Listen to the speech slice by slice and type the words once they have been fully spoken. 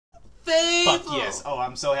Yes. Oh,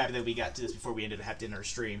 I'm so happy that we got to this before we ended up having to end our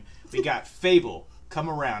stream. We got FabvL, Come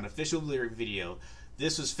Around, official lyric video.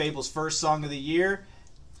 This was FabvL's first song of the year,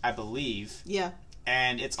 I believe. Yeah.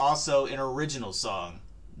 And it's also an original song.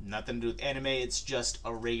 Nothing to do with anime, it's just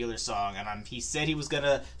a regular song. And he said he was going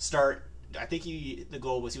to start, I think the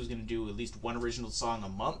goal was he was going to do at least one original song a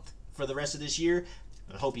month for the rest of this year.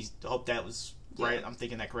 I hope that was right. I'm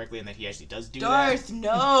thinking that correctly, and that he actually does do Darth, that.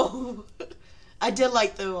 no! I did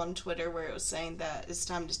like though on Twitter where it was saying that it's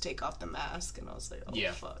time to take off the mask, and I was like, oh,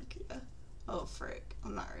 yeah. Fuck, yeah. Oh, frick.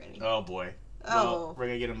 I'm not ready. Oh, boy. Oh. Well, we're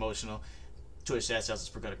going to get emotional. Twitch tells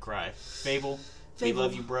us we're going to cry. FabvL, we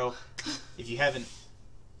love you, bro. If you haven't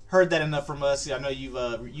heard that enough from us, I know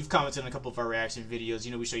you've commented on a couple of our reaction videos.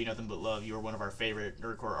 You know we show you nothing but love. You are one of our favorite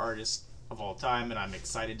nerdcore artists of all time, and I'm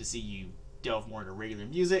excited to see you delve more into regular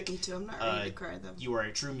music. Me too. I'm not ready to cry, though. You are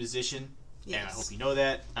a true musician, yes. and I hope you know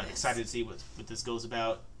that. I'm excited to see what this goes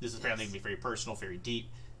about. This is apparently going to be very personal, very deep,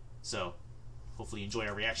 so hopefully you enjoy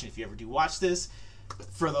our reaction if you ever do watch this.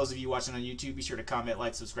 For those of you watching on YouTube, be sure to comment,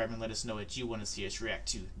 like, subscribe, and let us know what you want to see us react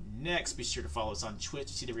to next. Be sure to follow us on Twitch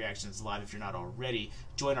to see the reactions live if you're not already.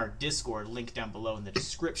 Join our Discord, link down below in the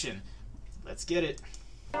description. Let's get it.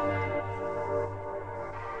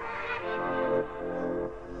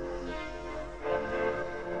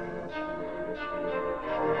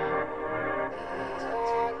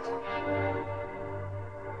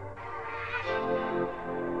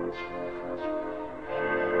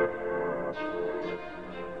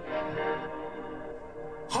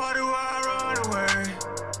 Why do I run away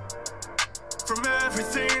from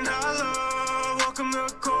everything I love? Welcome the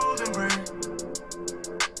golden break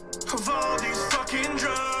of all these fucking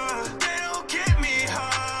drugs. They don't get me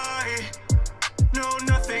high. No,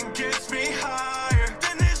 nothing gets me higher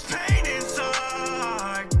than this pain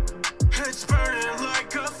inside. It's burning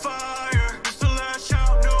like a fire. Used to lash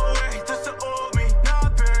out, no way, that's the old me. Now I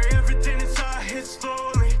bury everything inside, hit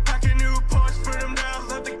slowly. Packing new parts, burn them down,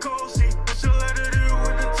 let the cold see.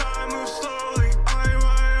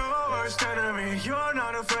 You're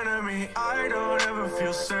not a friend of me, I don't ever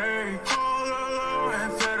feel safe. All alone,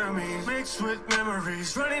 amphetamine mixed with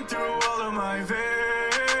memories running through all of my veins.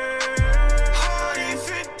 High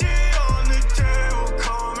 50 on the table,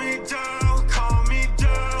 calm me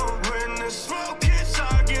down. When the smoke hits,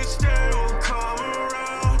 I get stale. Come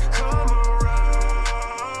around.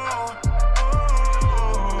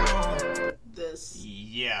 Oh. This.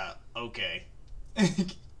 Yeah, okay.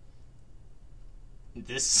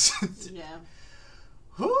 This. Yeah.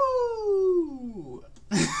 Whoo!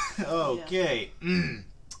 Okay.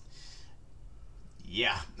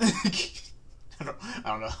 Yeah. I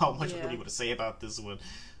don't know how much I really want to say about this one.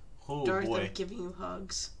 Oh, Darth, boy. I'm giving you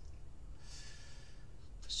hugs.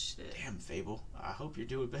 Shit. Damn, FabvL. I hope you're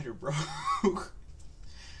doing better, bro.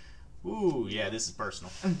 Ooh, yeah, this is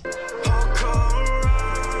personal.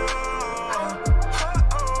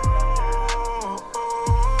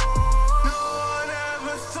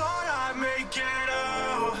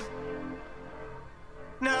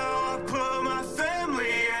 Now I put my family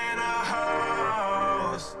in a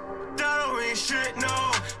house. That don't mean shit,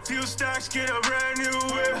 no. Few stacks, get a brand new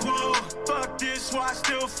whip, whoa. Fuck this, why I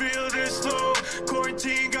still feel this low?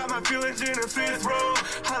 Quarantine got my feelings in the fifth row.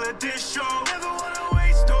 Holla this show. Never wanna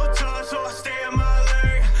waste no time, so I stay in my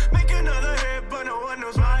lane. Make another hit, but no one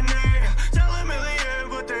knows my name. Tell a million,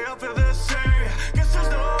 but they all feel the same. Guess there's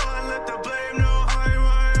no one, let the blame know. I'm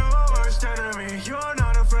my worst enemy. You're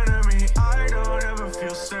not a friend of me. I don't ever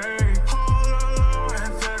feel safe. All alone,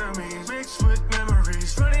 amphetamine mixed with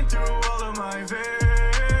memories running through all of my veins.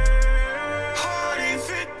 Heart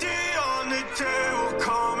 50 on the table,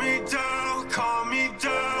 calm me down.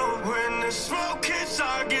 When the smoke hits,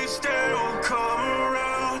 I get stale. Come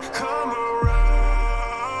around, come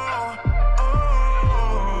around. Oh,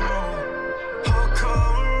 oh,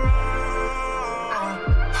 come around.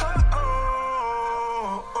 Oh,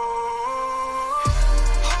 oh, oh.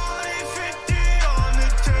 Heart 50 on the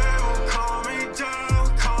table, calm me down.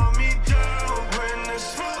 When the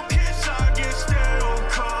smoke hits, I get stale.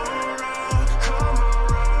 Come around, come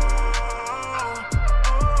around.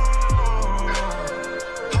 Oh,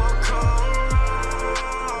 oh, come around.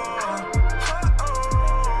 Oh,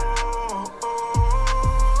 oh, oh.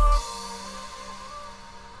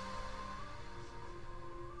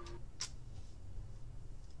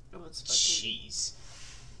 Oh, it's fucking... Jeez.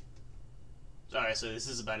 Alright, so this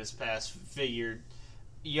is about as past figured.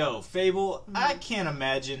 Yo, FabvL, I can't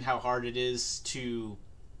imagine how hard it is to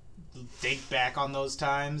think back on those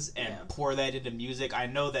times and pour that into music. I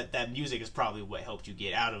know that music is probably what helped you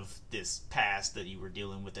get out of this past that you were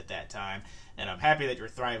dealing with at that time, and I'm happy that you're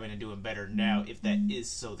thriving and doing better now, if that is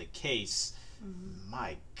so the case.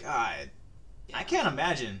 my God, I can't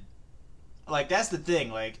imagine. Like, that's the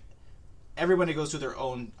thing. Like, everybody goes through their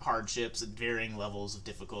own hardships and varying levels of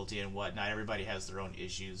difficulty and whatnot. Everybody has their own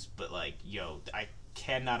issues, but like, yo, I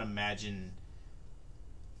cannot imagine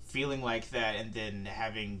feeling like that and then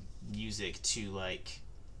having music to, like,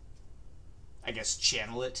 I guess,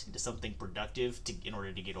 channel it into something productive in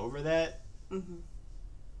order to get over that.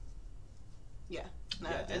 Yeah. No,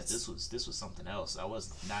 yeah, this was something else. I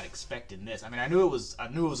was not expecting this. I mean, I knew it was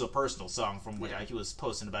a personal song from what he was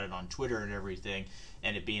posting about it on Twitter and everything,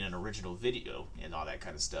 and it being an original video and all that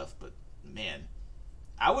kind of stuff. But man,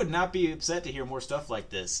 I would not be upset to hear more stuff like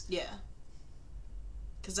this. Yeah,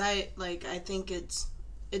 because I think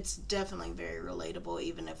it's definitely very relatable,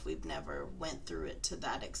 even if we've never went through it to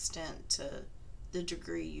that extent, to the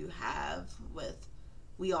degree you have with.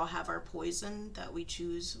 We all have our poison that we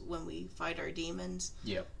choose when we fight our demons.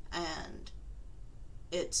 Yep. And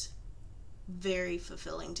it's very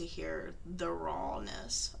fulfilling to hear the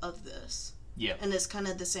rawness of this. Yeah. And it's kind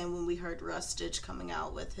of the same when we heard Rustage coming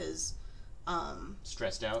out with his...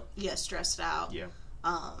 Stressed Out? Yeah, Stressed Out. Yeah.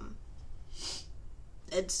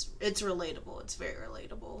 It's relatable. It's very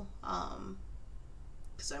relatable.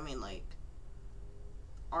 Because, I mean, like...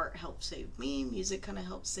 art helped save me, music kind of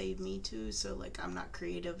helped save me too, so like I'm not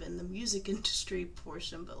creative in the music industry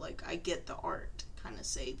portion, but like I get the art kind of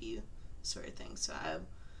save you sort of thing, so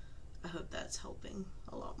I hope that's helping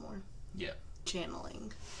a lot more. Yeah.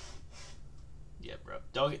 Channeling. Yeah,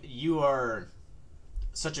 bro. You are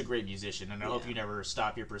such a great musician, and I hope you never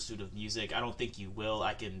stop your pursuit of music. I don't think you will.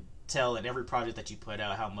 I can tell in every project that you put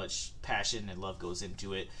out how much passion and love goes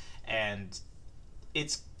into it, and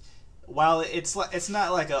while it's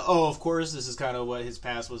not like of course this is kind of what his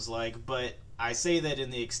past was like, but I say that in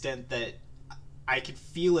the extent that I can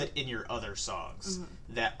feel it in your other songs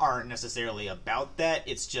that aren't necessarily about that.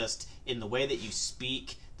 It's just in the way that you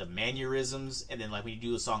speak, the mannerisms, and then like when you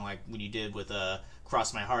do a song like when you did with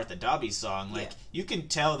Cross My Heart, the Dobby song, like you can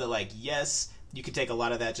tell that like, yes, you can take a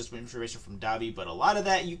lot of that just from information from Dobby, but a lot of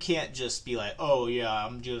that you can't just be like, oh yeah,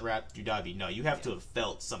 I'm just rap through Dobby. No, you have to have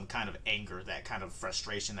felt some kind of anger, that kind of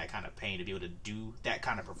frustration, that kind of pain to be able to do that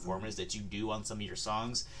kind of performance that you do on some of your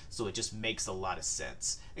songs. So it just makes a lot of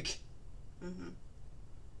sense.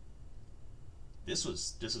 This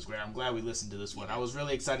was great. I'm glad we listened to this one. I was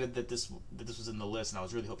really excited that this was in the list, and I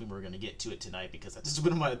was really hoping we were going to get to it tonight, because this is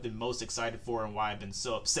what I've been most excited for, and why I've been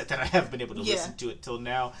so upset that I haven't been able to listen to it till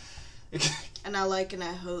now. And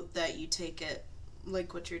I hope that you take it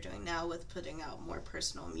like what you're doing now with putting out more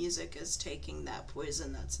personal music, is taking that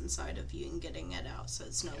poison that's inside of you and getting it out so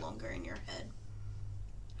it's no longer in your head.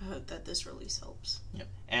 I hope that this release helps. Yep.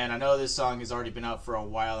 And I know this song has already been out for a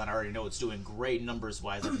while, and I already know it's doing great numbers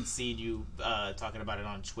wise. I've been seeing you talking about it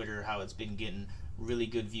on Twitter, how it's been getting really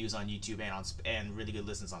good views on YouTube and really good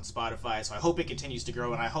listens on Spotify. So I hope it continues to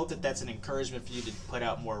grow, and I hope that that's an encouragement for you to put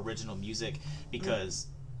out more original music, because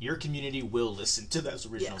your community will listen to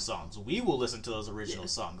those original songs. We will listen to those original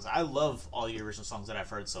songs. I love all the original songs that I've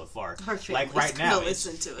heard so far. Like right now,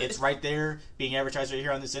 it's right there being advertised right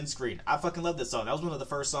here on this end screen. I fucking love this song. That was one of the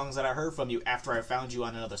first songs that I heard from you after I found you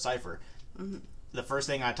on another cipher. The first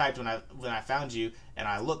thing I typed when I found you, and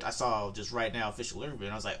I looked, I saw just right now official interview,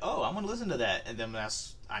 and I was like, oh, I'm gonna listen to that. And then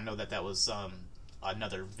I know that was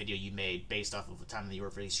another video you made based off of the time that you were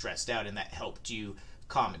really stressed out, and that helped you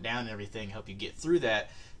calm it down and everything, help you get through that.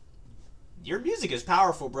 Your music is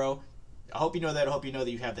powerful, bro. I hope you know that. I hope you know that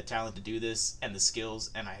you have the talent to do this and the skills,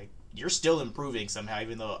 and you're still improving somehow,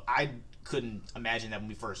 even though I couldn't imagine that when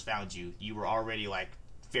we first found you. You were already like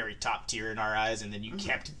very top tier in our eyes, and then you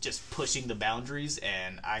kept just pushing the boundaries,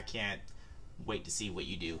 and I can't wait to see what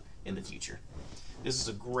you do in the future. This is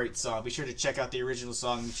a great song. Be sure to check out the original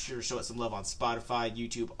song. Be sure to show it some love on Spotify,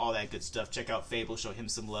 YouTube, all that good stuff. Check out FabvL. Show him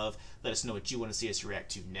some love. Let us know what you want to see us react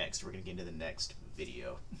to next. We're going to get into the next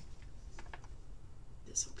video.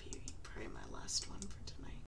 This will be probably my last one for